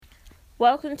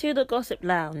Welcome to the Gossip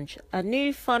Lounge, a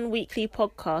new fun weekly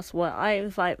podcast where I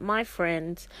invite my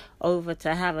friends over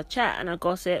to have a chat and a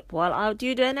gossip while I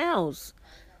do their nails.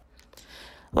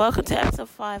 Welcome to episode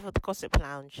 5 of the Gossip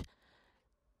Lounge.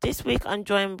 This week I'm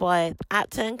joined by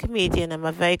actor and comedian and my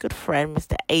very good friend,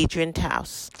 Mr. Adrian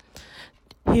Tass,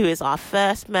 who is our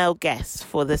first male guest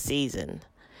for the season.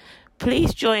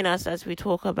 Please join us as we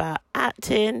talk about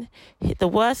acting, the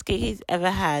worst gig he's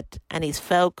ever had, and his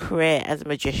failed career as a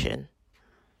magician.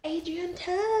 Adrian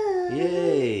Tass.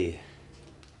 Yay.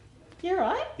 You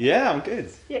alright? Yeah, I'm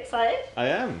good. You excited? I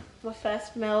am. My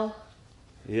first male.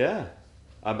 Yeah.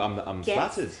 I'm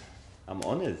Guest. flattered. I'm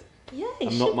honoured. Yeah,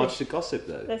 I'm not much to gossip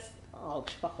though.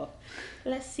 Fuck off.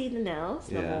 Let's see the nails,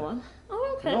 number Yeah. one.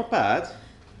 Oh, okay. Not bad.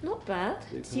 Not bad.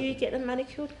 Do you get them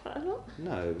manicured quite a lot?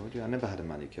 No, I never had a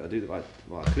manicure.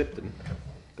 I clip them.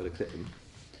 Got to clip them.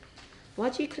 Why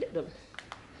do you clip them?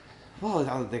 Well,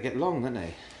 they get long, don't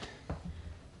they?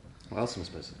 What else am I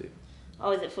supposed to do?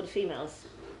 Oh, is it for the females?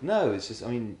 No, it's just,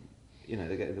 they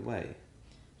get in the way.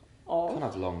 Oh. You can't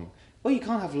have long... Well, you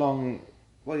can't have long...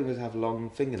 Well, you must have long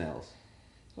fingernails.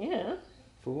 Yeah.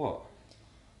 For what?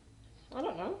 I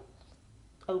don't know.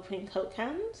 Opening Coke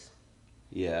cans?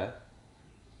 Yeah.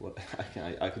 Well,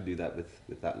 I can do that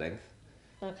with that length.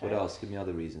 Okay. What else? Give me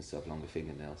other reasons to have longer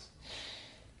fingernails.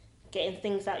 Getting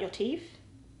things out your teeth?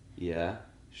 Yeah,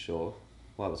 sure.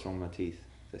 Why? What's wrong with my teeth?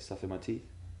 Is there stuff in my teeth?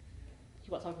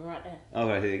 You got something right there. Oh,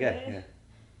 right, here you go. Yeah.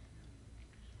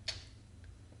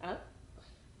 Oh.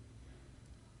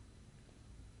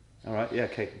 All right, yeah,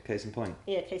 case in point.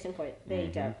 Yeah, case in point. There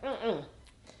you go.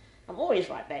 I'm always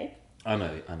right, babe. I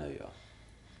know you are.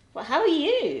 But how are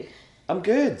you? I'm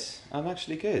good. I'm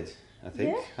actually good, I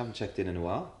think. Yeah? Haven't checked in a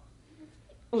while.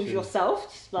 With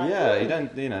yourself? Just like, Yeah, oh. you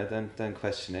don't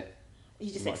question it.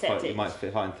 You just might accept it. You might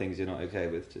find things you're not okay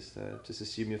with. Just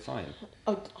assume you're fine.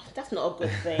 Oh, that's not a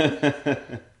good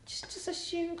thing. just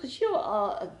assume, because you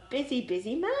are a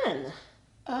busy man.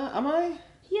 Am I?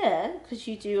 Yeah, because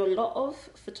you do a lot of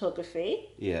photography.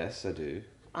 Yes, I do.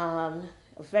 A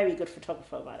very good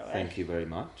photographer, by the way. Thank you very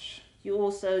much. You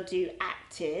also do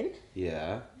acting.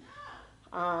 Yeah.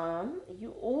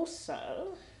 You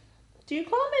also do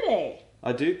comedy.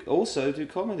 I do also do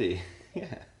comedy.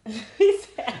 Yeah.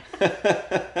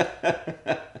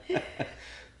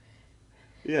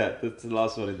 Yeah, that's the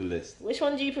last one in the list. Which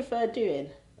one do you prefer doing?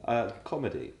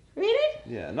 Comedy. Really?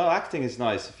 Yeah, no, acting is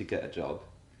nice if you get a job.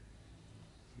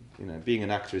 Being an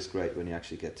actor is great when you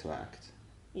actually get to act.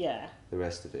 Yeah. The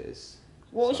rest of it is...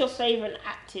 What was your favourite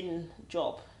acting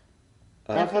job?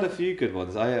 I've had a few good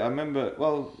ones. I remember,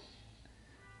 well...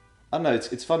 I don't know,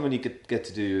 it's fun when you get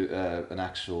to do an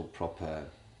actual proper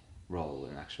role,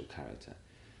 an actual character,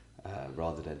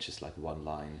 rather than just like one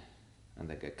line and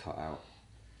then get cut out.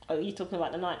 Oh, you're talking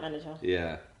about the night manager?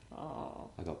 Yeah. Oh.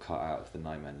 I got cut out of the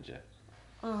night manager.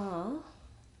 Oh.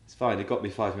 It's fine, it got me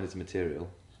 5 minutes of material.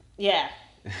 Yeah.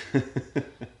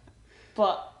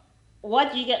 But why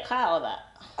did you get cut out of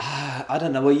that? I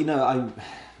don't know. Well,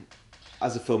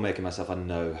 as a filmmaker myself, I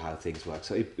know how things work.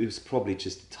 So it was probably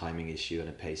just a timing issue and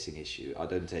a pacing issue. I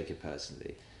don't take it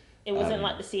personally. It wasn't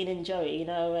like the scene in Joey,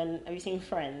 and have you seen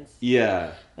Friends?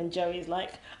 Yeah. When Joey's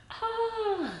like,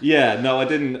 ah. Yeah, no, I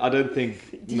didn't. I don't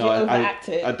think. Did you overact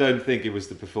it? I don't think it was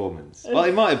the performance. Well,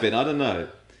 it might have been. I don't know.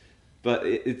 But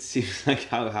it seems like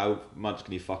how much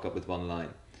can you fuck up with one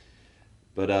line?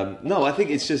 But no, I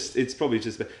think it's probably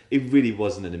just, it really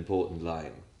wasn't an important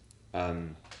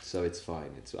line. So it's fine.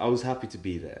 I was happy to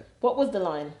be there. What was the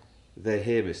line? They're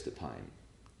here, Mr. Pine.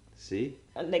 See?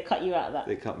 And they cut you out of that?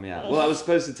 They cut me out. Well, I was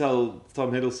supposed to tell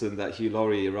Tom Hiddleston that Hugh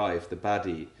Laurie arrived, the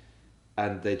baddie,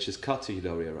 and they just cut to Hugh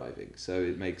Laurie arriving. So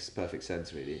it makes perfect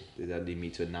sense, really. They don't need me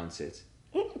to announce it.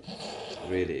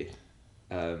 Really.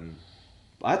 I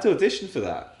had to audition for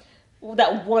that.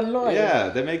 That one line? Yeah,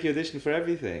 they make you audition for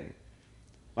everything.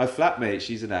 My flatmate,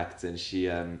 she's an actor, and she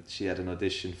had an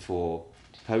audition for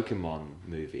Pokemon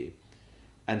movie,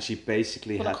 and she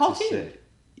basically had to say,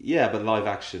 yeah, but live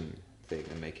action thing,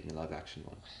 and making a live action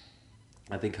one.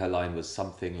 I think her line was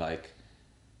something like,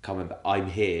 I'm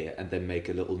here, and then make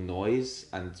a little noise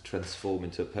and transform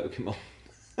into a Pokemon.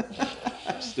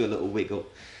 Just do a little wiggle.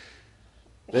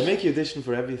 They make you audition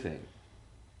for everything.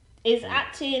 Is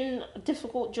acting a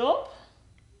difficult job?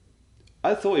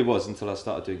 I thought it was until I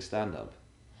started doing stand-up.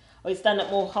 Or is stand-up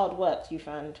more hard work, you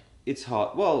found? It's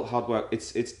hard. Well, hard work.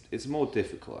 It's more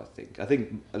difficult, I think. I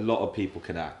think a lot of people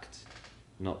can act.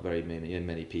 Not very many, and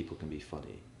many people can be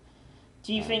funny.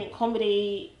 Do you think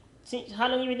comedy... How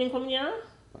long have you been doing comedy now?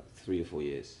 Like 3 or 4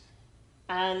 years.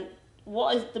 And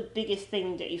what is the biggest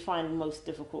thing that you find most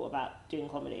difficult about doing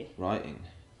comedy? Writing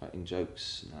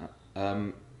jokes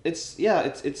and that. it's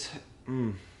the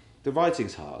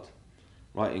writing's hard.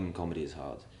 Writing comedy is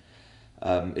hard.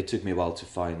 It took me a while to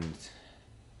find.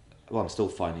 Well, I'm still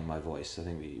finding my voice. I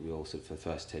think we also, for the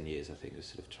first 10 years, I think, was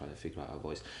sort of trying to figure out our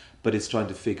voice. But it's trying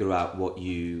to figure out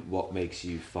what makes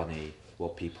you funny,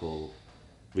 what people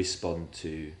respond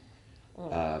to.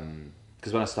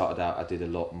 Because when I started out, I did a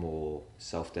lot more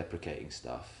self-deprecating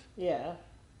stuff. Yeah.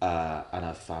 And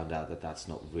I found out that that's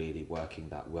not really working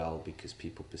that well because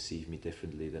people perceive me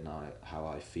differently than how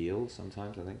I feel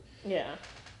sometimes, I think. Yeah.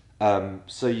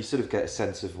 So you sort of get a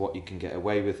sense of what you can get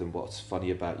away with and what's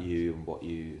funny about you and what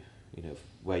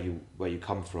where you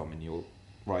come from in your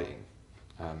writing.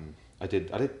 I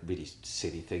did really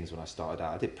silly things when I started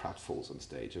out. I did pratfalls on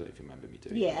stage. I don't know if you remember me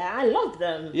doing that. Yeah, I loved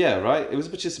them. Yeah, right? It was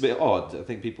just a bit odd. I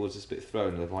think people were just a bit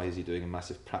thrown, like, why is he doing a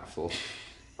massive pratfall?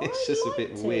 It's just a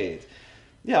bit weird.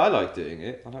 Yeah, I like doing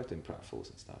it. I like doing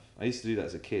pratfalls and stuff. I used to do that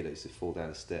as a kid. I used to fall down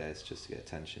the stairs just to get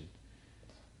attention.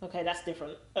 Okay, that's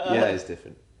different. Yeah, it's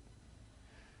different.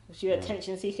 Was you an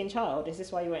attention-seeking child? Is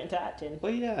this why you went into acting?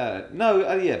 Well, yeah.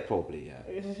 No, yeah, probably, yeah.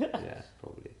 Yeah,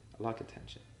 probably. I like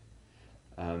attention.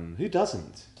 Who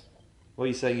doesn't? What are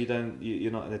you saying?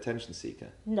 You're not an attention seeker?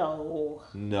 No.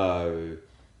 No.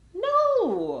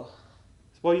 No.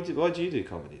 Why do you do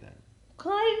comedy then?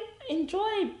 Because I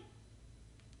enjoy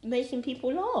making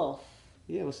people laugh.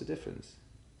 Yeah, what's the difference?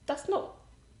 That's not...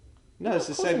 No, it's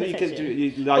the same.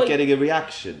 You like getting a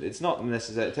reaction. It's not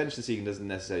necessarily... Attention seeking doesn't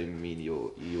necessarily mean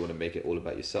you want to make it all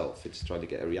about yourself. It's trying to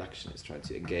get a reaction. It's trying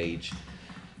to engage.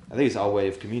 I think it's our way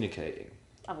of communicating.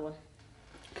 Other one.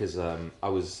 Because I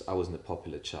wasn't a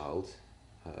popular child.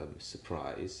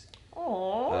 Surprise.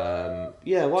 Aww.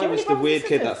 Yeah, why was the weird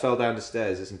kid that fell down the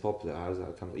stairs isn't popular? How does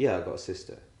that come? Yeah, I got a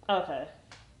sister. Okay.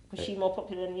 Was she more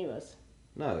popular than you was?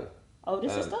 No. Older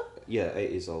sister? Yeah, 8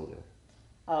 years older.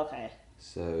 Okay.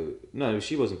 So no,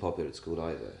 she wasn't popular at school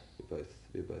either. We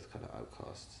were both kind of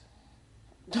outcasts.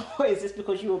 Is this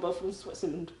because you were both from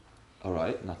Switzerland? All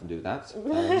right, nothing to do with that.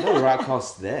 No, we were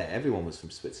outcasts there. Everyone was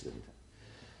from Switzerland.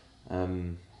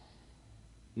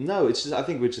 No, it's just I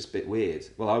think we're just a bit weird.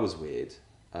 Well, I was weird.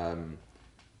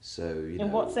 So you know.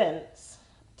 In what sense?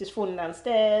 Just falling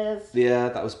downstairs? Yeah,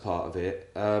 that was part of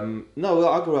it. No,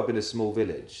 I grew up in a small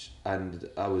village, and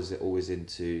I was always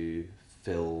into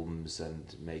films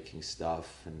and making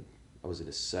stuff, and I was in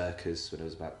a circus when I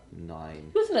was about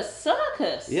 9. You was in a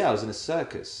circus? Yeah, I was in a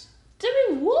circus.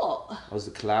 Doing what? I was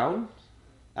a clown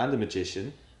and a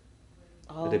magician.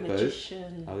 Oh, I did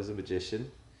magician. both. I was a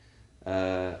magician.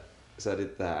 So I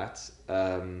did that.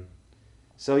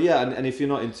 So yeah, and if you're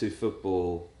not into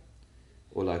football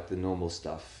or like the normal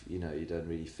stuff, you know, you don't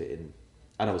really fit in.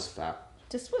 And I was fat.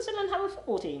 Does Switzerland have a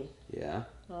football team? Yeah.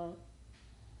 Oh.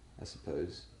 I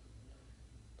suppose.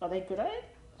 Are they good at it?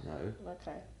 No.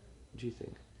 Okay. What do you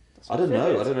think? I don't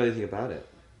know. I don't know anything about it.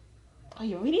 Oh,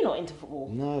 you're really not into football?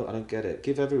 No, I don't get it.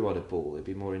 Give everyone a ball. It'd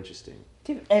be more interesting.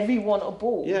 Give everyone a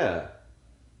ball? Yeah. What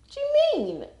do you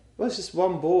mean? Well, it's just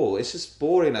one ball. It's just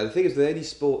boring now. The thing is, with any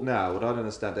sport now, what I don't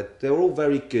understand, they're all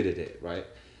very good at it, right?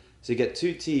 So you get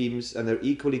 2 teams, and they're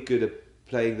equally good at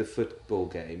playing the football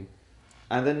game,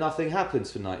 and then nothing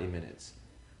happens for 90 minutes.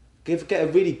 Get a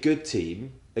really good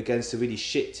team against a really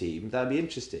shit team. That'd be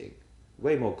interesting.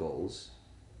 Way more goals.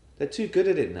 They're too good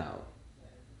at it now.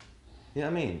 You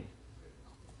know what I mean?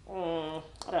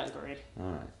 I don't agree.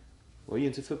 All right. Well, are you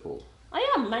into football?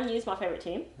 I am. Man U is my favourite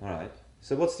team. All right.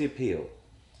 So what's the appeal?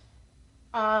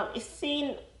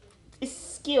 It's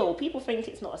skill. People think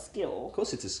it's not a skill. Of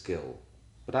course it's a skill.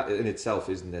 But that in itself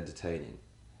isn't entertaining.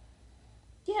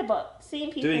 Yeah, but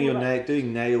seeing people...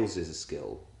 Doing nails is a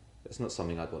skill. It's not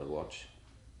something I'd want to watch.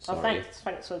 Sorry. Oh,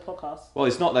 thanks for the podcast. Well,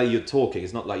 it's not that you're talking.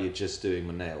 It's not like you're just doing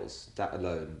my nails. That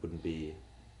alone wouldn't be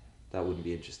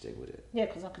interesting, would it? Yeah,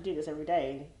 because I could do this every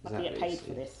day. I could get paid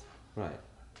for this. Right.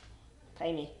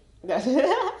 Pay me.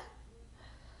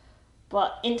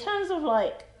 But in terms of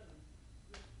like,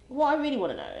 what I really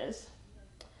want to know is,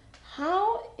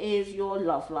 how is your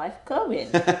love life going?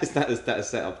 Is that a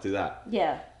set up to that?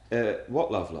 Yeah.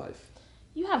 What love life?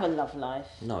 You have a love life.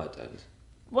 No, I don't.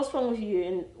 What's wrong with you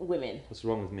and women? What's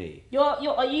wrong with me?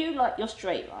 You're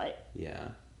straight, right? Yeah.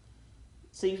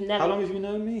 So you've never... How long have you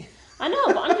known me? I know,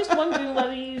 but I'm just wondering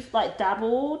whether you've like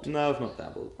dabbled. No, I've not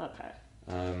dabbled. Okay.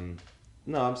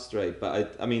 No, I'm straight,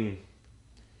 but I mean,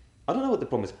 I don't know what the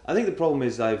problem is. I think the problem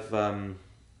is I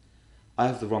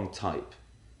have the wrong type.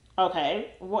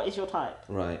 Okay, what is your type?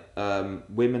 Right.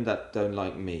 Women that don't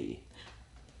like me.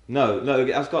 No.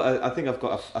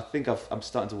 I'm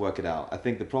starting to work it out. I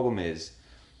think the problem is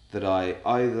that I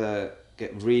either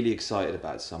get really excited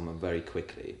about someone very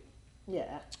quickly.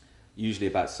 Yeah. Usually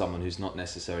about someone who's not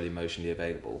necessarily emotionally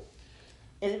available.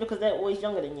 Is it because they're always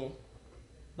younger than you?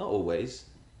 Not always.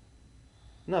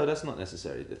 No, that's not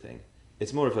necessarily the thing.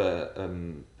 It's more of a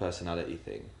personality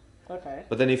thing. Okay.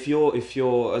 But then if you're,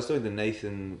 I was talking to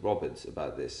Nathan Roberts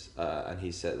about this, and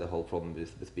he said the whole problem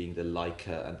with being the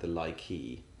liker and the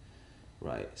likee,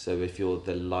 right? So if you're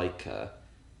the liker,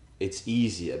 it's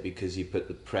easier because you put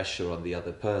the pressure on the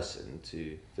other person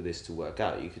for this to work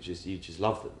out. You just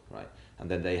love them, right? And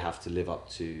then they have to live up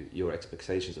to your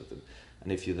expectations of them.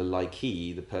 And if you're the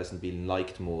likee, the person being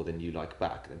liked more than you like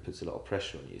back, then puts a lot of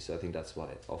pressure on you. So I think that's why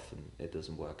often it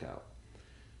doesn't work out.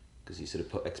 Because you sort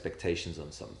of put expectations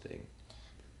on something.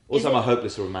 Also, I'm a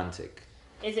hopeless romantic.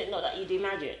 Is it not that you do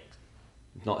magic?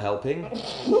 Not helping?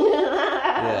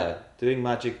 Yeah, doing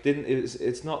magic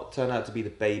it's not turned out to be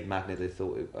the babe magnet I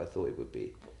thought it would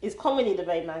be. Is comedy the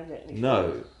babe magnet?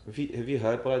 No. Have you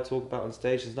heard what I talk about on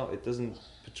stage? It doesn't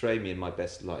portray me in my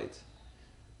best light.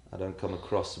 I don't come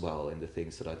across well in the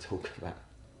things that I talk about.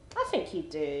 I think you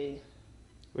do.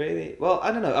 Really? Well,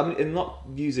 I don't know. I mean, I'm not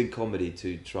using comedy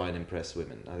to try and impress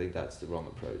women. I think that's the wrong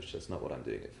approach. That's not what I'm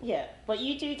doing it for. Yeah, but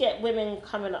you do get women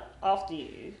coming up after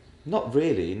you. Not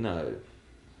really, no.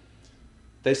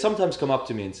 They sometimes come up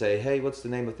to me and say, "Hey, what's the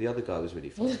name of the other guy who was really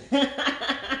funny?"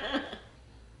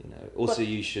 Also,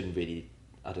 you shouldn't really...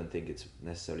 I don't think it's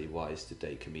necessarily wise to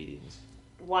date comedians.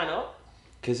 Why not?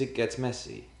 Because it gets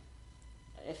messy.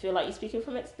 I feel like you're speaking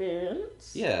from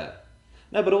experience. Yeah.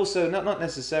 No, but also not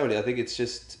necessarily. I think it's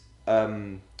just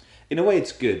in a way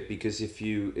it's good because if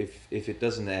it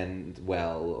doesn't end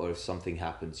well or if something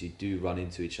happens, you do run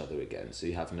into each other again. So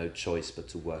you have no choice but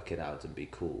to work it out and be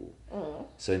cool. Mm.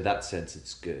 So in that sense,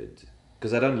 it's good.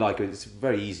 Because I don't like it. It's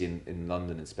very easy in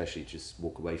London, especially, to just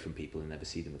walk away from people and never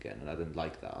see them again. And I don't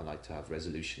like that. I like to have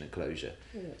resolution and closure.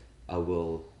 Yeah. I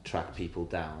will track people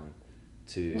down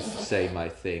to say my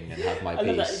thing and have my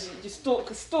piece. Just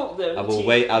stalk them. I will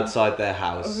wait outside their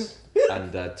house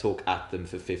and talk at them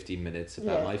for 15 minutes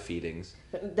about my feelings.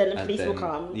 Then the police will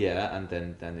come. Yeah, and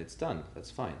then it's done. That's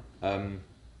fine. No,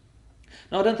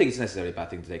 I don't think it's necessarily a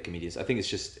bad thing to date comedians. I think it's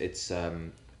just I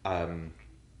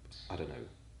don't know.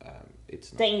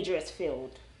 It's not dangerous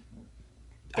field.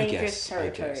 Dangerous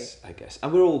territory. I guess.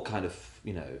 And we're all kind of,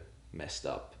 messed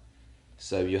up.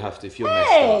 So you have to, if you're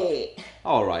messed up...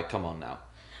 All right, come on now.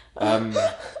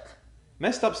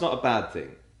 Messed up's not a bad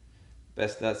thing.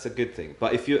 That's a good thing.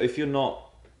 But if you're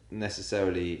not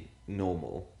necessarily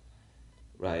normal,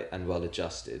 right, and well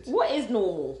adjusted... What is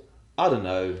normal? I don't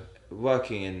know.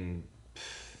 Working in,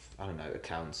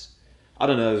 accounts... I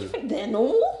don't know. Do you think they're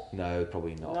normal? No,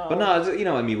 probably not. No. But no,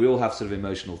 what I mean, we all have sort of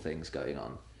emotional things going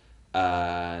on.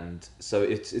 And so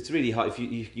it's really hard.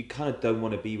 If you kind of don't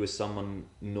want to be with someone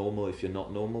normal if you're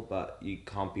not normal, but you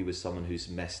can't be with someone who's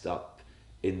messed up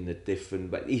in a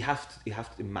different way. You have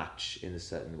to match in a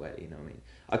certain way, you know what I mean?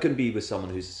 I couldn't be with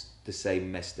someone who's the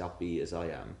same messed up-y as I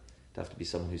am. It'd have to be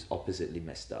someone who's oppositely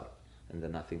messed up. And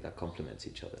then I think that complements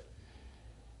each other.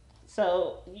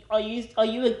 So, are you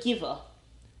a giver?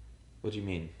 What do you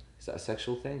mean? Is that a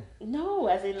sexual thing? No,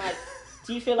 as in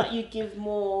do you feel like you give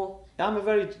more? I'm a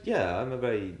very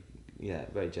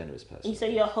generous person. You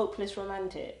say you're a hopeless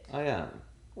romantic. I am.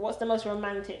 What's the most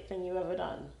romantic thing you've ever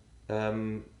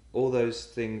done? All those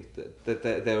things that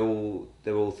they're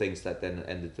all things that then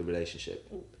ended the relationship.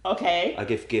 Okay. I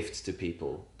give gifts to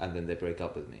people and then they break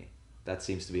up with me. That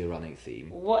seems to be a running theme.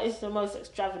 What is the most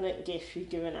extravagant gift you've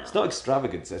given out? It's not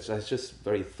extravagant. It's just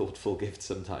very thoughtful gifts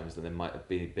sometimes, and it might have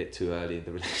been a bit too early in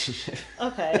the relationship.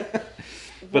 Okay.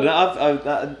 But I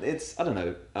don't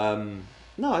know.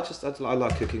 No, I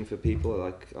like cooking for people.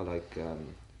 I like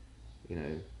and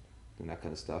that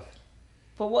kind of stuff.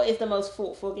 But what is the most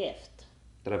thoughtful gift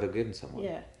that I've ever given someone?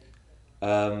 Yeah.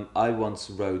 I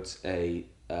once wrote a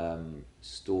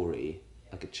story,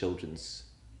 like a children's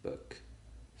book,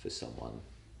 for someone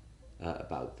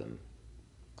about them.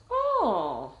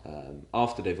 Oh.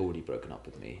 After they've already broken up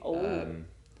with me. Oh.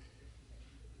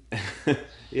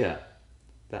 Yeah,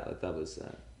 that's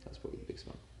probably the biggest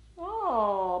one.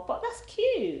 Oh, but that's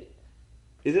cute.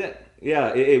 Is it?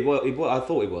 Yeah, it I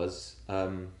thought it was.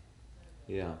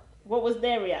 Yeah. What was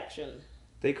their reaction?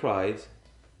 They cried.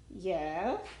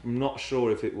 Yeah. I'm not sure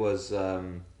if it was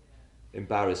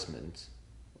embarrassment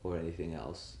or anything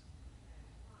else.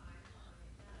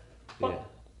 But, yeah.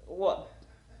 What?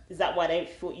 Is that why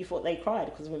you thought they cried?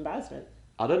 Because of embarrassment?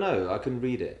 I don't know. I couldn't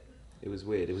read it. It was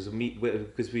weird. It was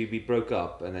because we broke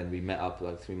up and then we met up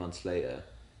like 3 months later,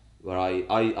 where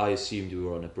I assumed we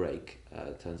were on a break.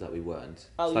 Turns out we weren't.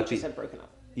 Oh, you just had broken up?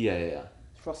 Yeah.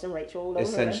 Ross and Rachel all over.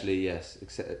 Essentially, yes.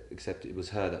 Except it was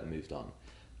her that moved on.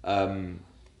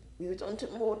 Moved on to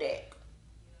more dick.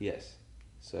 Yes.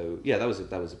 So yeah, that was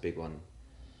a big one.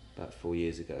 about 4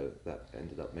 years ago that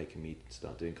ended up making me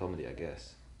start doing comedy, I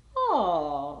guess.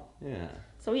 Oh. Yeah.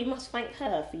 So we must thank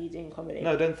her for you doing comedy.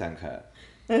 No, don't thank her.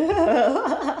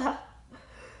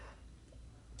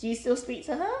 Do you still speak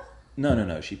to her?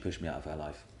 No. She pushed me out of her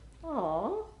life.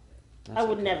 Oh. I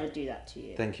would never do that to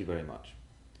you. Thank you very much.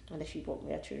 Unless you bought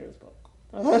me a children's book.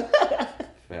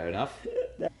 Fair enough.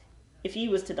 If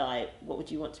you was to die, what would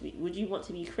you want to be? Would you want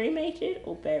to be cremated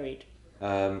or buried?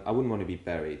 I wouldn't want to be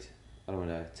buried. I don't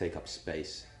want to take up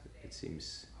space. It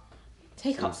seems...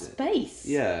 Take up space?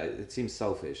 Yeah, it seems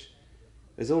selfish.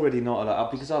 There's already not a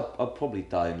lot... Because I'll probably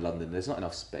die in London. There's not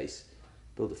enough space.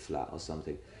 Build a flat or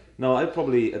something. No, I'd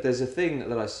probably... There's a thing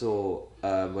that I saw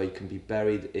where you can be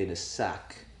buried in a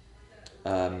sack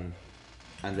and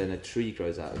then a tree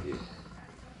grows out of you.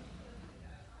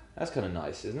 That's kind of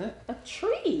nice, isn't it? A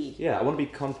tree? Yeah, I want to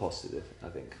be composted, I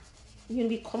think. You're going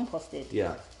to be composted?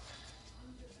 Yeah.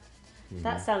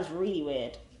 That sounds really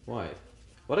weird. Why?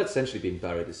 Well, essentially being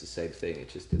buried is the same thing, it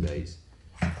just delays.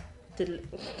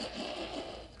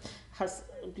 Has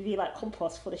be like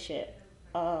compost for the shit.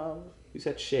 Who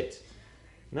said shit?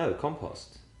 No,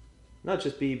 compost. No,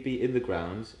 just be in the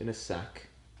ground, in a sack,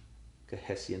 like a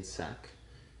Hessian sack,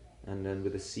 and then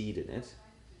with a seed in it,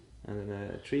 and then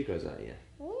a tree grows out of you.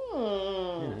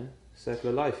 You know,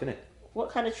 circular life, innit? What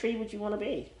kind of tree would you want to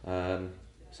be?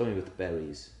 Something with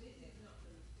berries.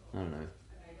 I don't know.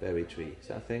 Berry tree. Is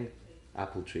that a thing?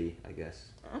 Apple tree, I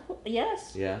guess. Apple?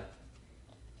 Yes. Yeah?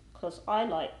 Because I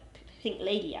like pink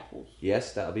lady apples.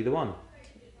 Yes, that'll be the one.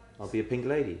 I'll be a pink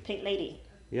lady. Pink lady.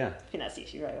 Yeah. I think that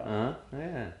suits you very well.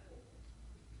 Yeah.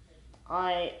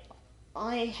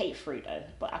 I hate fruit though,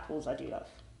 but apples I do love.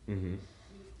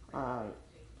 Mm-hmm.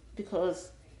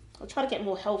 Because I'm trying to get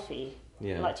more healthy.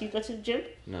 Yeah. Like, do you go to the gym?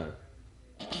 No.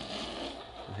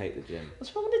 I hate the gym.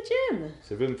 What's wrong with the gym?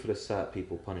 It's a room full of sad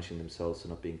people punishing themselves for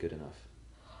not being good enough.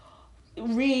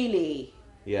 Really?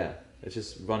 Yeah. It's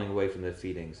just running away from their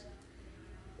feelings.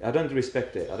 I don't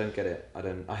respect it. I don't get it.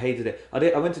 I hated it.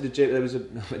 I went to the gym. I went to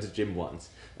the gym once.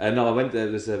 No, I went there.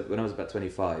 When I was about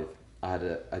 25. I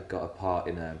got a part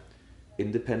in a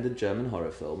independent German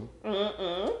horror film,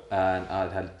 and I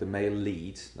had the male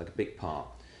lead, like a big part.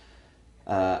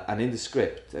 And in the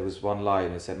script, there was one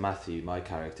line that said, "Matthew, my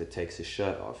character, takes his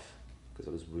shirt off because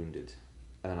I was wounded."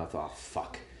 And then I thought, "Oh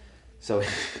fuck!" So I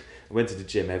went to the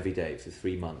gym every day for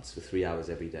 3 months, for 3 hours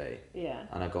every day. Yeah.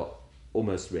 And I got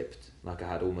almost ripped, like I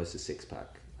had almost a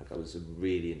six-pack, like I was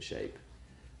really in shape.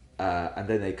 And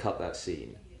then they cut that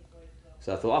scene.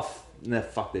 So I thought,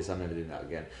 fuck this, I'm never doing that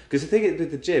again. Because the thing is,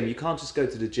 with the gym, you can't just go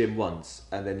to the gym once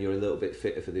and then you're a little bit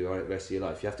fitter for the rest of your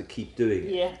life. You have to keep doing it.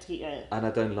 Yeah, you have to keep going. And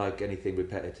I don't like anything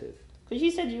repetitive. Because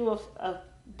you said you were a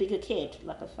bigger kid,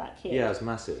 like a fat kid. Yeah, I was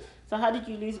massive. So how did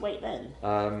you lose weight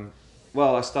then?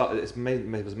 Well, I started, it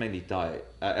was mainly diet.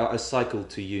 I cycled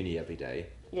to uni every day.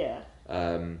 Yeah.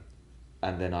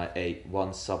 And then I ate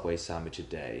one Subway sandwich a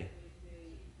day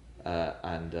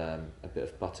and a bit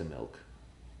of buttermilk.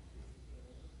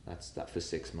 That's that for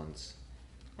 6 months.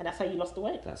 And that's how you lost the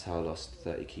weight? That's how I lost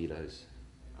 30 kilos.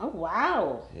 Oh,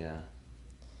 wow. Yeah.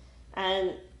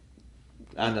 And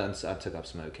I took up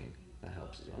smoking. That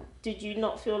helps as well. Did you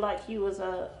not feel like you was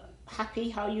happy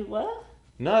how you were?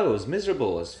 No, I was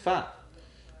miserable. I was fat.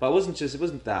 But it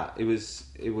wasn't that. It was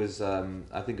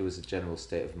I think it was a general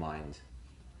state of mind.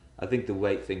 I think the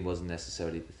weight thing wasn't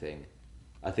necessarily the thing.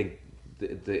 I think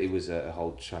it was a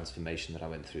whole transformation that I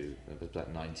went through. I was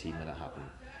about 19 when that happened.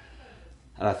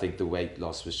 And I think the weight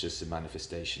loss was just a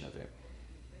manifestation of it.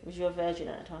 Was you a virgin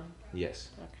at the time? Yes.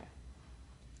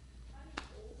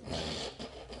 Okay.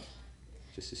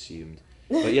 Just assumed.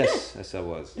 But yes, yes I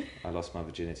was. I lost my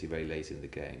virginity very late in the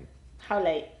game. How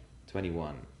late?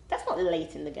 21. That's not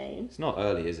late in the game. It's not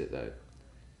early, is it though?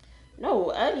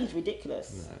 No, early is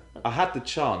ridiculous. No. I had the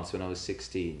chance when I was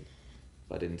 16,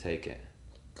 but I didn't take it.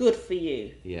 Good for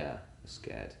you. Yeah, I was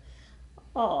scared.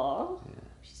 Aww. Yeah.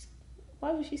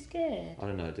 Why was she scared? I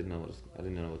don't know. I didn't know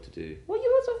what to do. Well, you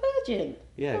was a virgin.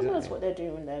 Yeah, Who exactly. knows what they're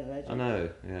doing when they're virgin? I know.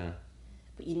 Yeah.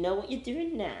 But you know what you're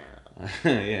doing now.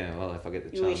 Yeah. Well, if I get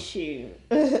the You chance. assume.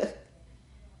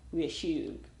 We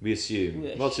assume. We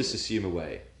assume. Well, just assume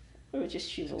away. We would just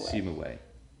assume away. Assume away.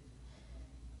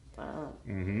 Wow.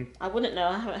 Mhm. I wouldn't know.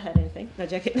 I haven't heard anything. No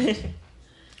joking.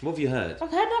 What have you heard?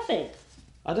 I've heard nothing.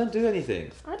 I don't do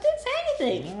anything. I didn't say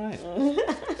anything. All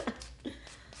right.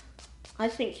 I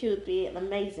think you would be an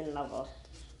amazing lover.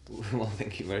 Well,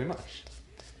 thank you very much.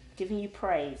 Giving you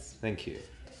praise. Thank you.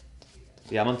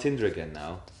 Yeah, I'm on Tinder again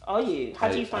now. Are you? How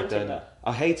do you find Tinder?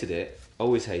 I hated it.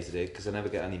 Always hated it because I never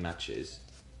get any matches.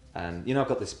 And you know, I've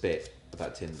got this bit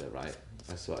about Tinder, right?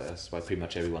 That's why pretty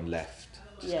much everyone left.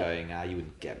 Just going, you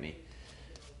wouldn't get me.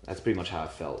 That's pretty much how I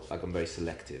felt. Like I'm very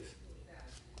selective.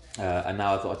 And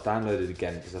now I thought I'd download it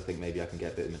again because I think maybe I can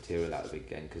get a bit of material out of it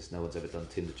again because no one's ever done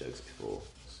Tinder jokes before.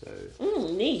 So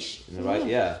niche. Right?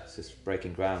 Yeah, it's just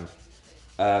breaking ground.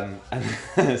 And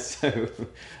so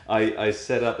I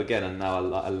set up again, and now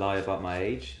I lie about my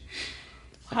age.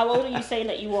 How old are you saying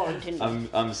that you are on Tinder?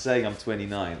 I'm saying I'm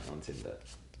 29 on Tinder.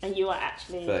 And you are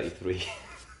actually 33.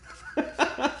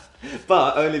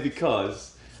 But only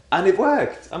because, and it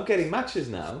worked. I'm getting matches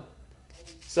now.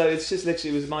 So it's just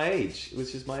literally, it was my age. It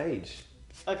was just my age.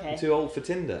 Okay. I'm too old for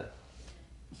Tinder.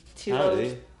 Too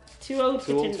old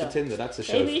for Tinder. That's a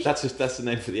show. That's the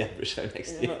name for the Edinburgh show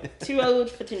next year. Too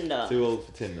old for Tinder. Too old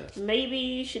for Tinder. Maybe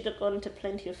you should have gone to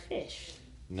Plenty of Fish.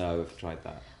 No, I've tried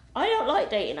that. I don't like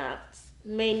dating apps,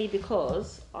 mainly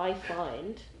because I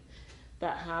find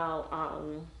that how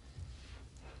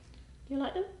you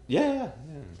like them? Yeah.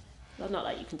 Well, not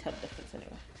like you can tell the difference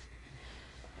anyway.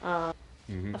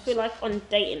 I feel like on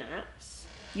dating apps,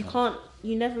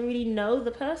 you never really know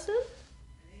the person.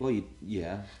 Well,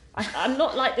 yeah. I'm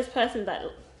not like this person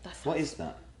that's. What is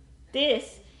that?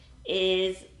 This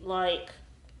is like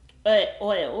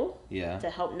oil to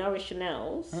help nourish your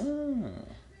nails.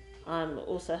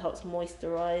 Also helps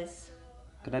moisturize.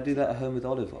 Can I do that at home with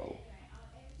olive oil?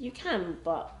 You can,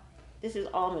 but this is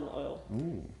almond oil.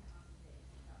 Ooh.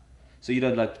 So you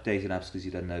don't like dating apps because you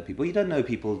don't know people? You don't know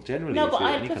people generally. No, but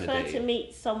I prefer prefer to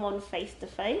meet someone face to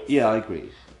face. Yeah, I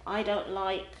agree. I don't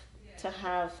like to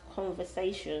have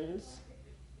conversations.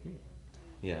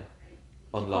 Yeah.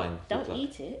 Online. Don't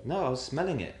eat it. No, I was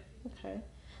smelling it. Okay.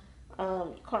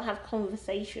 You can't have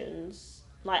conversations.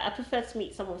 Like, I prefer to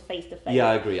meet someone face to face. Yeah,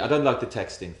 I agree. I don't like the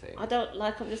texting thing. I don't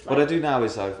like. I'm just like. What I do now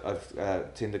is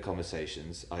I've Tinder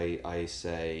conversations. I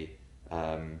say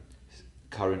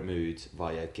current mood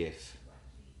via GIF,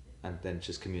 and then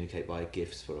just communicate via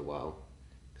GIFs for a while,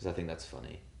 because I think that's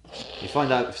funny. You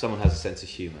find out if someone has a sense of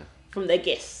humour from their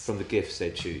GIFs. From the GIFs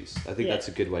they choose. I think that's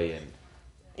a good way in.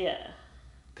 Yeah.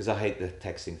 Because I hate the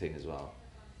texting thing as well.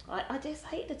 I just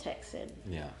hate the texting.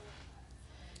 Yeah.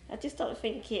 I just don't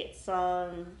think it's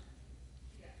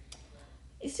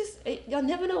just I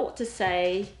never know what to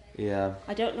say. Yeah.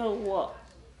 I don't know what,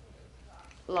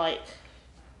 like.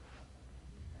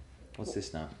 What's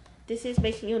this now? This is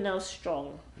making your nails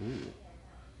strong. Ooh.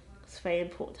 It's very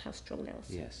important to have strong nails.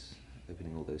 Yes.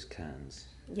 Opening all those cans.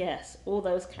 Yes, all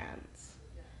those cans.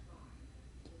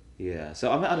 Yeah, so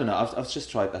I don't know. I've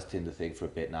just tried that Tinder thing for a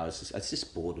bit now. It's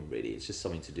just boredom, really. It's just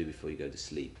something to do before you go to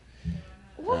sleep.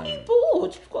 Why are you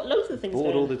bored? You've got loads of things.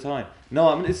 Bored all the time. No,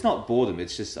 I mean it's not boredom.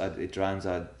 It's just it drowns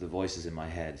out the voices in my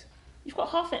head. You've got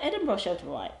half an Edinburgh show to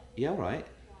write. Yeah, all right.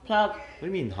 Plug. What do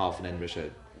you mean half an Edinburgh show?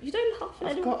 You're doing half an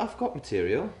Edinburgh. I've got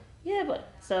material. Yeah,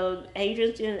 but so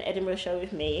Adrian's doing an Edinburgh show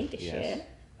with me this year.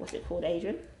 What's it called,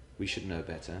 Adrian? We should know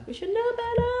better. We should know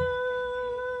better.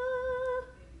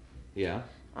 Yeah.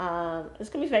 It's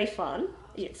gonna be very fun.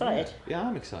 Are you excited? Yeah,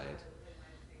 I'm excited.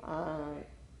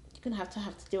 You're gonna have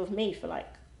to deal with me for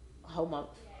like a whole month.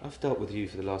 I've dealt with you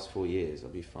for the last 4 years. I'll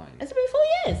be fine. Has it been 4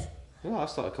 years? Well, I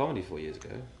started comedy 4 years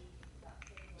ago.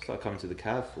 I started coming to the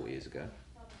Cav 4 years ago.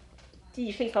 Do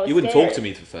you think I was? You wouldn't talk to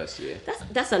me for the first year.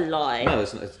 That's a lie. No,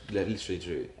 it's literally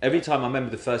true. Every time I remember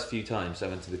the first few times I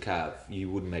went to the Cav, you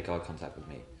wouldn't make eye contact with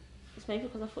me. It's maybe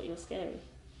because I thought you were scary.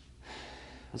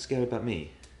 What's scary about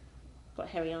me? Got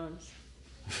hairy arms.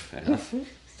 Fair enough.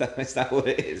 Is that what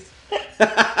it is?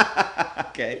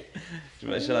 Okay.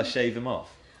 Shall I shave them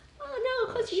off? Oh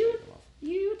no, because you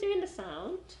were doing the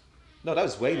sound. No, that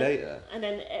was way later. And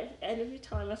then every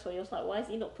time I saw you, I was like, why has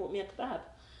he not brought me a kebab?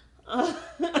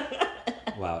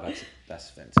 Wow, that's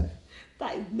offensive.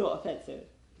 That is not offensive.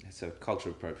 It's a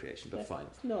cultural appropriation, but fine.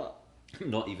 It's not.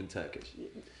 I'm not even Turkish.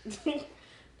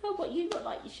 No, but you look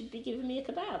like you should be giving me a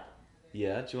kebab.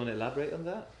 Yeah, do you want to elaborate on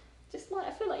that? Just like,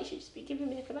 I feel like you should just be giving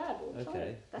me a kebab all the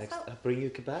time. Okay, I'll bring you a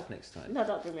kebab next time. No,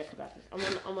 don't bring me a kebab.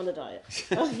 I'm on a diet.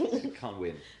 Can't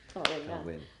win. Can't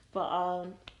win. But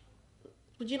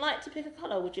would you like to pick a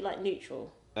colour or would you like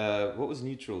neutral? What was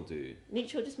neutral do?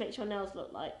 Neutral just makes your nails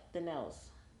look like the nails.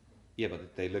 Yeah,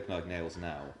 but they look like nails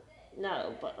now.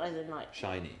 No, but as in like...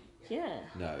 Shiny. Yeah.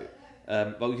 No.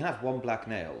 Well, we can have one black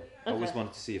nail. Okay. I always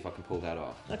wanted to see if I can pull that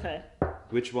off. Okay.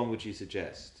 Which one would you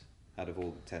suggest out of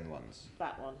all the 10 ones?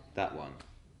 That one. That one?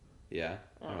 Yeah?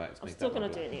 Alright, let's I'm make still that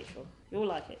going to do it neutral. You'll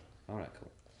like it. Alright,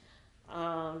 cool.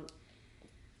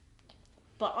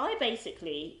 But I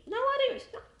basically... No, I don't...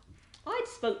 I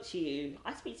spoke to you.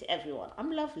 I speak to everyone.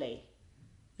 I'm lovely.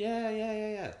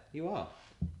 Yeah. You are.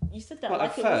 You said that well,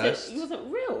 like it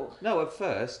wasn't real. No, at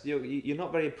first, you're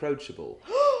not very approachable.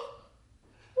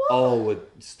 What? Oh,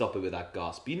 stop it with that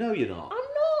gasp. You know you're not.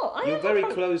 I'm not. You're very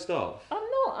closed off. I'm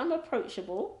not. I'm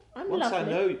approachable. I'm once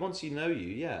lovely. Once you know you,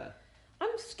 yeah.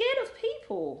 I'm scared of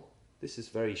people. This is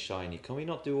very shiny. Can we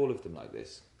not do all of them like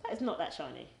this? That is not that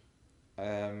shiny.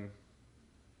 I'm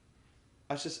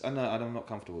not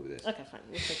comfortable with this. Okay, fine.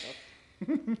 We'll take it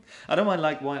off. I don't mind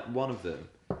like one of them.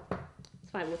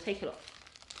 It's fine. We'll take it off.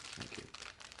 Thank you.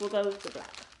 We'll go with the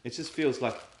black. It just feels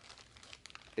like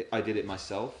I did it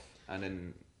myself, and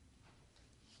then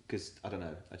because I don't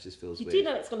know, it just feels weird. You do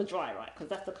know it's gonna dry, right? Because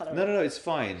that's the colour. No, it's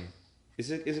fine. Is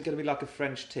it going to be like a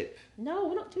French tip? No,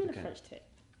 we're not doing a French tip.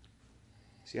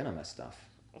 Sienna my stuff.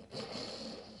 You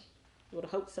would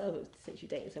have hoped so, since you're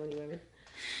dating so many women.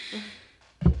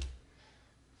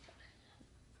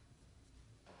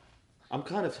 I'm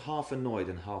kind of half annoyed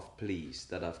and half pleased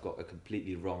that I've got a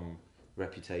completely wrong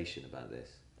reputation about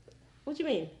this. What do you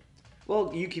mean?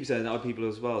 Well, you keep saying that other people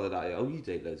as well, that you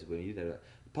date loads of women, you date.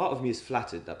 Part of me is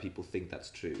flattered that people think that's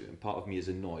true, and part of me is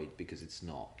annoyed because it's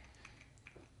not.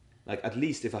 Like, at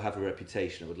least if I have a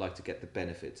reputation, I would like to get the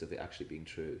benefits of it actually being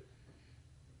true.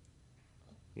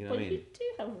 You know what I mean? You do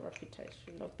have a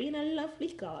reputation of being a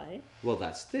lovely guy. Well,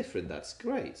 that's different. That's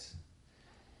great.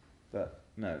 But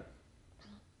no,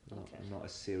 I'm not a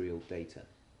serial dater.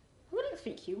 I wouldn't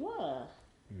think you were.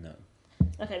 No.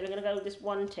 Okay, we're gonna go with this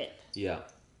one tip. Yeah.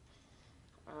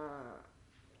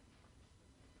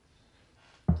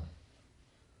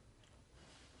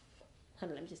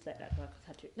 Hold on, let me just let that go.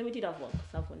 Let me do the other one,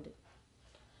 because the other one did.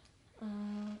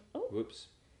 Whoops.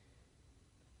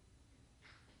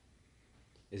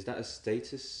 Is that a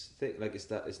status thing? Like, is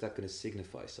that going to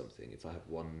signify something if I have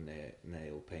one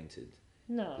nail painted?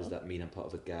 No. Does that mean I'm part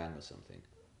of a gang or something?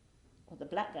 Or the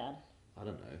black gang? I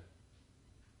don't know.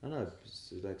 I don't know.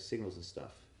 It's like signals and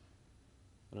stuff.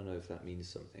 I don't know if that means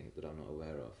something that I'm not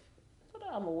aware of. Not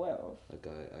that I'm aware of. Like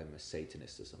I'm a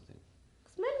Satanist or something.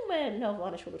 Because men wear nail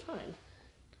varnish all the time.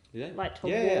 Yeah. Like to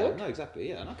yeah, ward. no, exactly.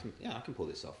 Yeah, and I can pull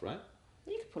this off, right?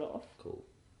 You can pull it off. Cool.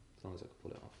 As long as I can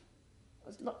pull it off.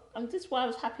 This is why I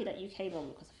was happy that you came on,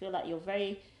 because I feel like you're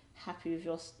very happy with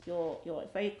you're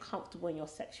very comfortable in your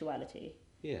sexuality.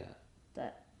 Yeah.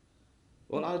 That.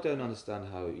 Well, I don't understand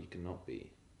how you cannot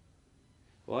be.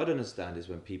 What I don't understand is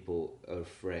when people are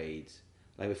afraid,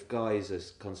 like if guys are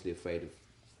constantly afraid of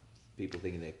people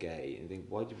thinking they're gay, and think,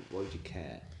 why would you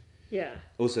care? Yeah.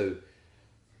 Also,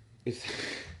 if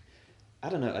I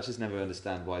don't know, I just never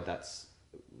understand why that's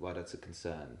a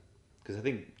concern. Because I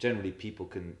think generally people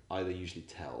can either usually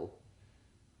tell,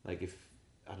 like if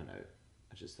I don't know,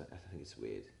 I think it's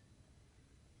weird.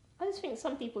 I just think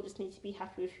some people just need to be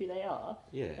happy with who they are,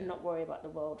 and not worry about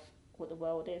what the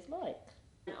world is like.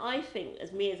 And I think,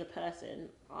 as me as a person,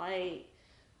 I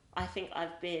think I'm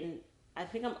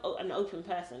an open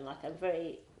person. Like, I'm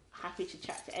very happy to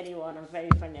chat to anyone. I'm very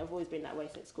friendly. I've always been that way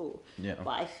since school. Yeah.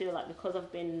 But I feel like because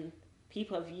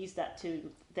people have used that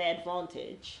to their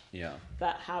advantage. Yeah.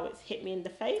 That how it's hit me in the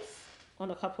face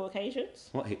on a couple of occasions.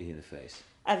 What hit you in the face?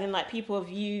 As in, like, people have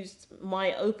used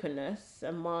my openness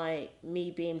and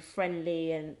me being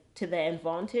friendly and to their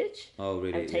advantage. Oh,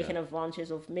 really? And taking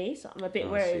advantage of me. So I'm a bit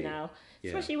wary now. Yeah.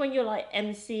 Especially when you're like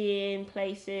MCing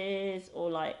places, or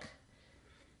like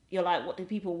you're like, what do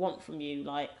people want from you?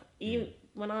 Like, even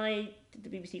when I did the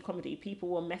BBC comedy, people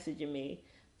were messaging me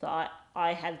that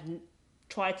I had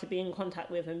tried to be in contact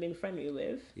with and been friendly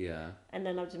with. Yeah. And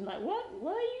then I'm just like, what?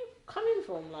 Where are you coming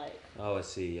from? Like. Oh, I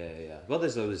see. Yeah. Well,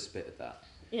 there's always a bit of that.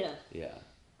 Yeah. Yeah.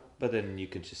 But then you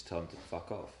can just tell them to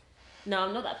fuck off. No,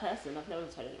 I'm not that person. I've never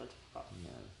told anyone to fuck off. No.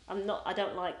 I'm not. I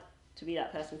don't like to be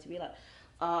that person to be like,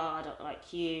 I don't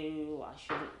like you.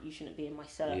 You shouldn't be in my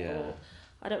circle. Yeah.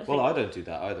 I don't. Well, I don't do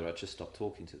that either. I just stop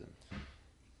talking to them.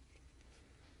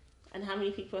 And how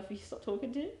many people have you stopped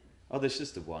talking to? Oh, there's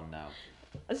just the one now.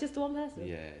 It's just the one person?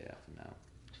 Yeah, for now.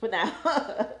 For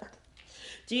now.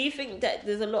 Do you think that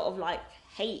there's a lot of like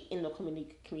hate in the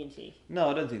community? No,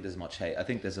 I don't think there's much hate. I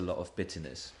think there's a lot of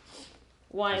bitterness.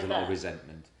 Why is that? There's a lot of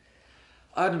resentment.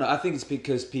 I don't know. I think it's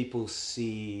because people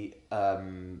see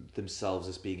themselves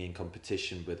as being in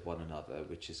competition with one another,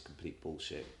 which is complete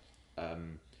bullshit.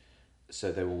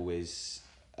 So they're always...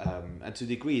 and to a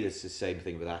degree, it's the same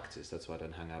thing with actors. That's why I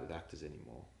don't hang out with actors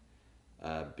anymore.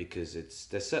 Because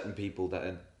there's certain people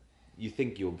that you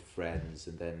think you're friends,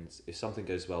 and then if something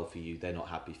goes well for you, they're not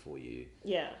happy for you.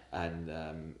 Yeah.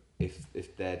 And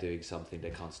if they're doing something,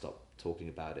 they can't stop talking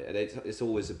about it. And it's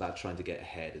always about trying to get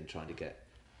ahead and trying to get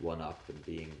one up, and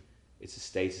it's a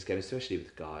status game, especially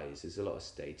with guys. There's a lot of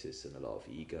status and a lot of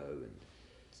ego,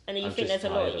 and you think there's a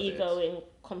lot of ego in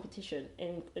competition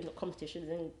in competitions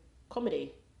in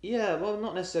comedy? Yeah, well,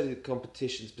 not necessarily the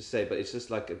competitions per se, but it's just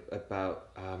like about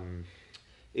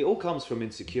it all comes from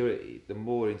insecurity. The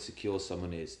more insecure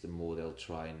someone is, the more they'll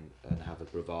try and have a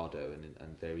bravado,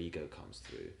 and their ego comes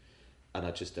through. And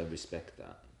I just don't respect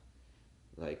that.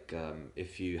 Like,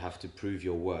 if you have to prove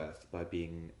your worth by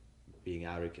being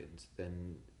arrogant,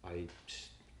 then I just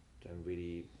don't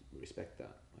really respect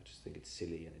that. I just think it's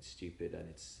silly and it's stupid and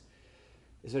it's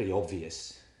very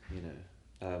obvious, you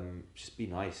know. Just be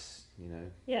nice, you know.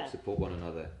 Yeah. Support one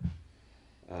another.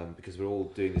 Because we're all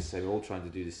doing the same. We're all trying to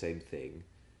do the same thing.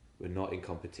 We're not in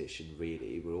competition,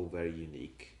 really. We're all very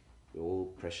unique. We're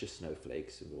all precious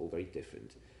snowflakes, and we're all very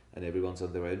different. And everyone's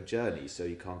on their own journey, so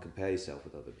you can't compare yourself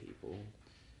with other people.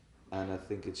 And I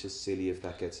think it's just silly if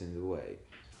that gets in the way.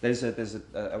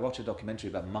 I watched a documentary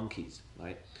about monkeys,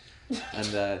 right?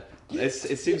 And it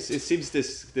seems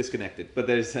disconnected, but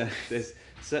there's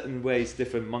certain ways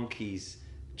different monkeys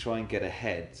try and get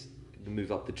ahead,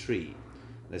 move up the tree.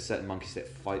 There's certain monkeys that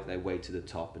fight their way to the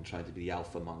top and try to be the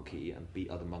alpha monkey and beat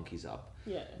other monkeys up.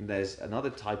 Yeah. And there's another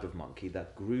type of monkey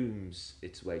that grooms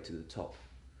its way to the top.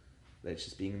 They're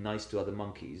just being nice to other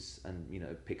monkeys and, you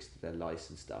know, picks their lice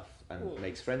and stuff and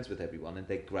makes friends with everyone, and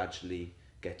they gradually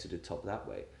get to the top that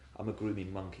way. I'm a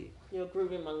grooming monkey. You're a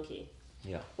grooming monkey.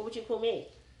 Yeah. What would you call me?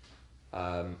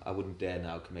 I wouldn't dare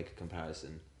now make a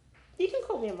comparison. You can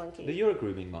call me a monkey. But you're a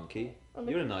grooming monkey.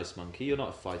 You're a nice monkey. You're not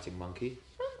a fighting monkey.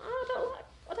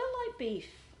 I don't like beef.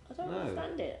 I don't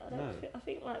understand it. No. I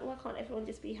think, like, why can't everyone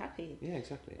just be happy? Yeah,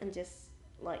 exactly. And just,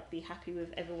 like, be happy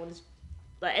with everyone's...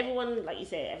 Like, everyone, like you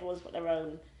say, everyone's got their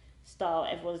own style.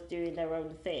 Everyone's doing their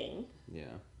own thing. Yeah.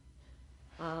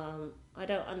 I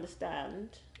don't understand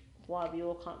why we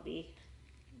all can't be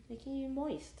making you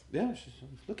moist. Yeah, I'm just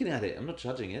looking at it. I'm not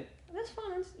judging it. That's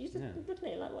fine. You just looking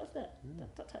at it like, what's that? Yeah.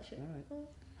 Don't touch it. All right.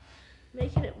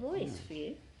 Making it moist for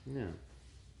you. Yeah.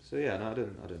 So yeah, no, I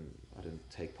don't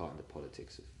take part in the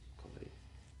politics of comedy.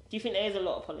 Do you think there is a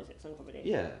lot of politics in comedy?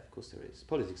 Yeah, of course there is.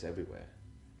 Politics everywhere.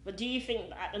 But do you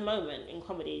think at the moment in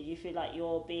comedy, do you feel like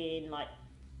you're being, like,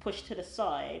 pushed to the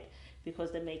side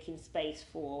because they're making space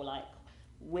for, like,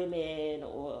 women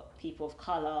or people of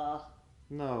colour?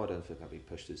 No, I don't think I'll be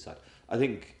pushed to the side. I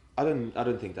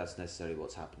don't think that's necessarily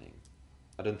what's happening.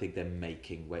 I don't think they're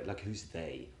making way. Like, who's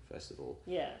they, first of all?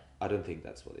 Yeah. I don't think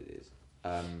that's what it is.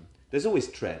 There's always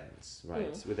trends,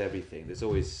 right? With everything. There's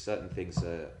always certain things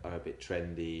are a bit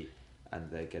trendy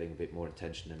and they're getting a bit more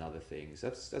attention than other things.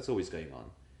 That's always going on.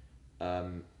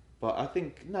 But I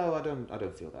think, no, I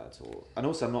don't feel that at all. And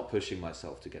also, I'm not pushing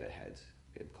myself to get ahead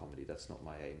in comedy. That's not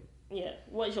my aim. Yeah.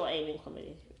 What is your aim in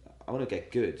comedy? I want to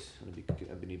get good. I want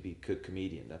to be a good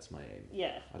comedian. That's my aim.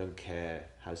 Yeah. I don't care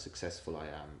how successful I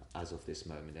am as of this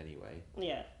moment anyway.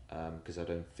 Yeah. Because I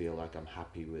don't feel like I'm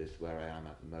happy with where I am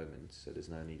at the moment. So there's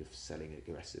no need of selling it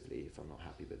aggressively if I'm not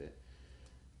happy with it.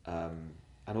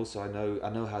 And also, I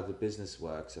know how the business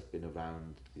works. I've been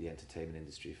around the entertainment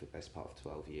industry for the best part of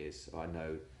 12 years. So I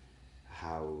know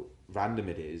how random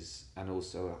it is, and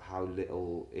also how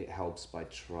little it helps by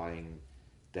trying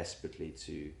desperately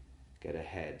to get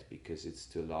ahead, because it's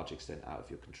to a large extent out of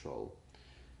your control.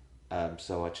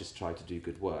 So I just try to do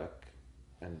good work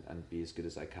and be as good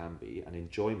as I can be and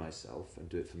enjoy myself and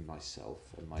do it for myself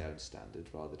and my own standard,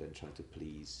 rather than trying to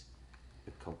please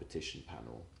a competition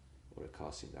panel or a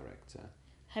casting director.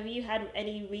 Have you had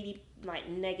any really, like,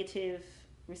 negative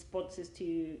responses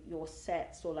to your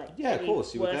sets, or, like... Yeah, of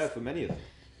course. You were there for many of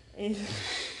them.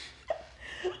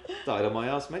 Died on my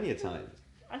ass many a time.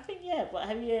 I think, yeah, but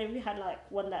have you ever had,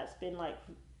 like, one that's been, like,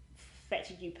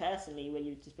 affected you personally, where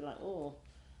you've just been like, oh,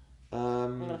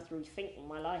 I'm going to have to rethink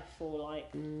my life, or, like...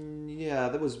 Yeah,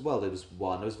 there was one. It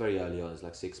was very early on. It was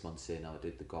like 6 months in. I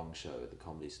did the Gong Show at the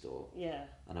Comedy Store. Yeah.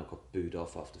 And I got booed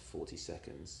off after 40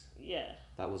 seconds. Yeah.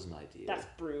 That wasn't ideal. That's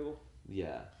brutal.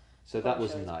 Yeah. So that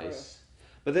was nice.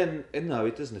 But then, no,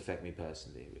 it doesn't affect me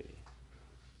personally, really.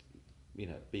 You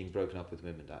know, being broken up with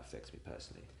women, that affects me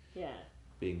personally. Yeah.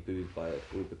 Being booed by a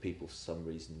group of people for some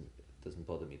reason doesn't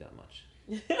bother me that much.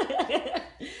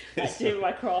 Like doing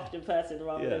my craft in person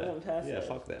rather than one person. Yeah,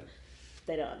 fuck them.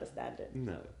 They don't understand it.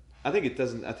 No. I think it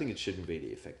doesn't. I think it shouldn't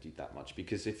really affect you that much,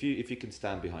 because if you can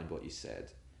stand behind what you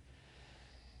said,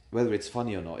 whether it's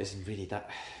funny or not isn't really that,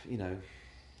 you know,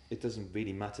 it doesn't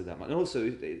really matter that much. And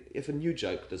also, if a new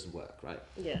joke doesn't work, right?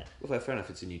 Yeah. Well, fair enough,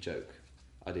 it's a new joke.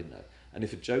 I didn't know. And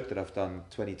if a joke that I've done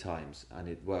 20 times and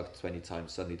it worked 20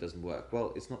 times suddenly doesn't work,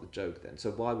 well, it's not the joke then.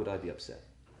 So why would I be upset?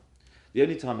 The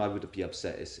only time I would be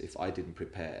upset is if I didn't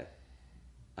prepare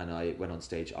and I went on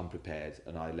stage unprepared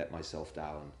and I let myself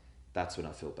down. That's when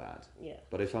I feel bad. Yeah.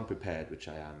 But if I'm prepared, which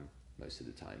I am most of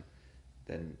the time,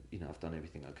 then, you know, I've done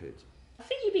everything I could. I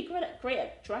think you'd be great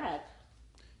at drag.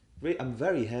 I'm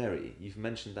very hairy. You've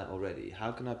mentioned that already.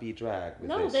 How can I be drag with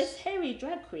No, this? there's hairy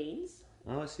drag queens.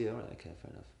 Oh, I see. All right. Okay,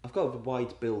 fair enough. I've got a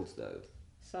wide build though.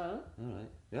 So? All right.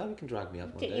 Yeah, you can drag me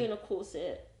up one day. Get you in a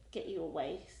corset, get you a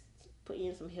waist, put you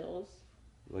in some heels.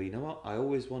 Well, you know what? I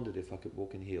always wondered if I could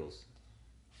walk in heels.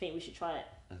 I think we should try it.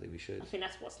 I think we should. I think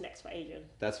that's what's next for Adrian.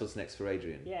 That's what's next for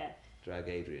Adrian. Yeah. Drag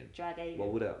Adrian. Drag Adrian.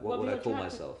 What would I call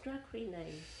myself? Drag queen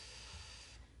name.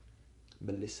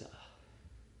 Melissa.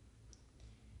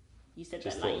 You said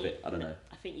Just that thought of it. I don't know.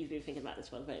 I think you've been thinking about this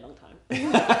for a very long time.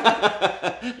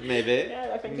 Maybe.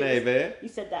 Yeah, I think maybe. You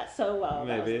said that so well.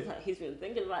 Maybe. Like, he's been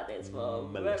thinking about this for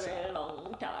Melissa. a very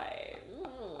long time.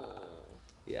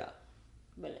 Yeah.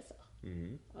 Melissa.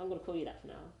 Mm-hmm. I'm going to call you that for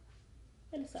now.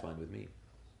 Melissa. Fine with me.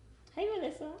 Hey,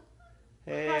 Melissa.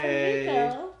 Hey. How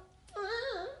are you,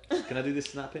 girl? Can I do this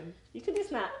snapping? You can do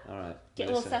snap. All right. Get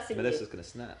all sassy with Melissa's you. going to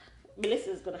snap.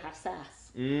 Melissa's going to have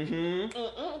sass.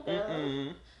 Mm-hmm.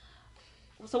 Girl.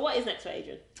 So what is next for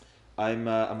Adrian? I'm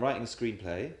writing a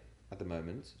screenplay at the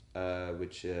moment,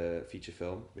 which feature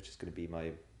film, which is going to be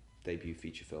my debut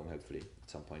feature film, hopefully at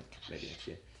some point, maybe next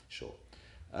year. Sure.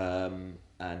 And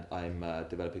I'm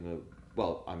developing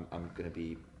I'm going to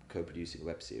be co-producing a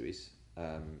web series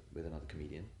with another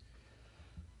comedian.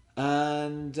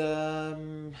 And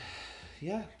other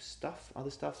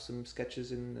stuff, some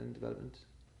sketches in development.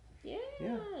 Yeah.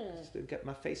 Yeah. Just to get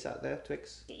my face out there,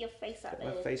 Twix. Get your face out Get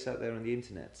there. my face out there on the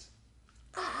internet.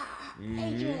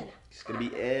 Adrian. It's going to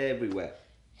be everywhere.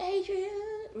 Adrian.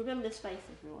 Remember this face,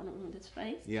 everyone. Remember this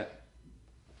face? Yeah.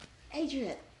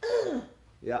 Adrian.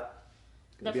 Yeah.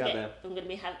 It's going to be out there. I'm going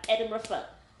to have Edinburgh fun.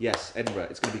 Yes, Edinburgh.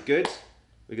 It's going to be good.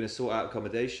 We're going to sort out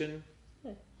accommodation.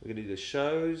 Yeah. We're going to do the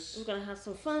shows. We're going to have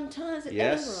some fun times at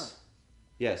Edinburgh.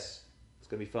 Yes. It's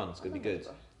going to be fun. It's going to be good.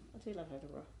 Edinburgh. I do love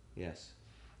Edinburgh. Yes.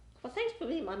 Well, thanks for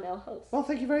being my male host. Well,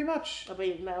 thank you very much. I'll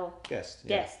be male guest.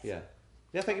 Guest. Yeah.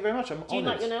 Yeah, thank you very much. I'm Do you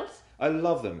honoured. like your nails? I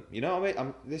love them. You know what I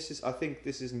mean? I think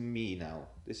this is me now.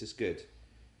 This is good.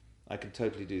 I can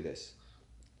totally do this.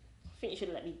 I think you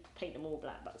should let me paint them all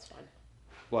black, but it's fine.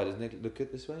 Why, doesn't it look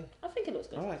good this way? I think it looks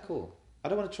good. All right, cool.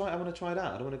 I want to try it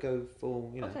out. I don't want to go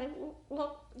full, you know. Okay,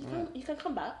 well you can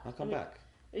come back. I'll come back.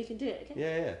 Or you can do it, okay?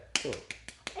 Yeah, cool.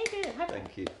 Adrian,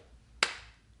 Thank you.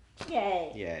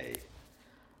 Yay.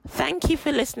 Thank you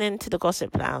for listening to the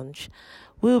Gossip Lounge.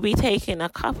 We'll be taking a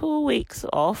couple of weeks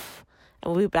off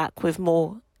and we'll be back with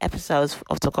more episodes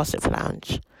of the Gossip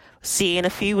Lounge. See you in a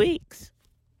few weeks.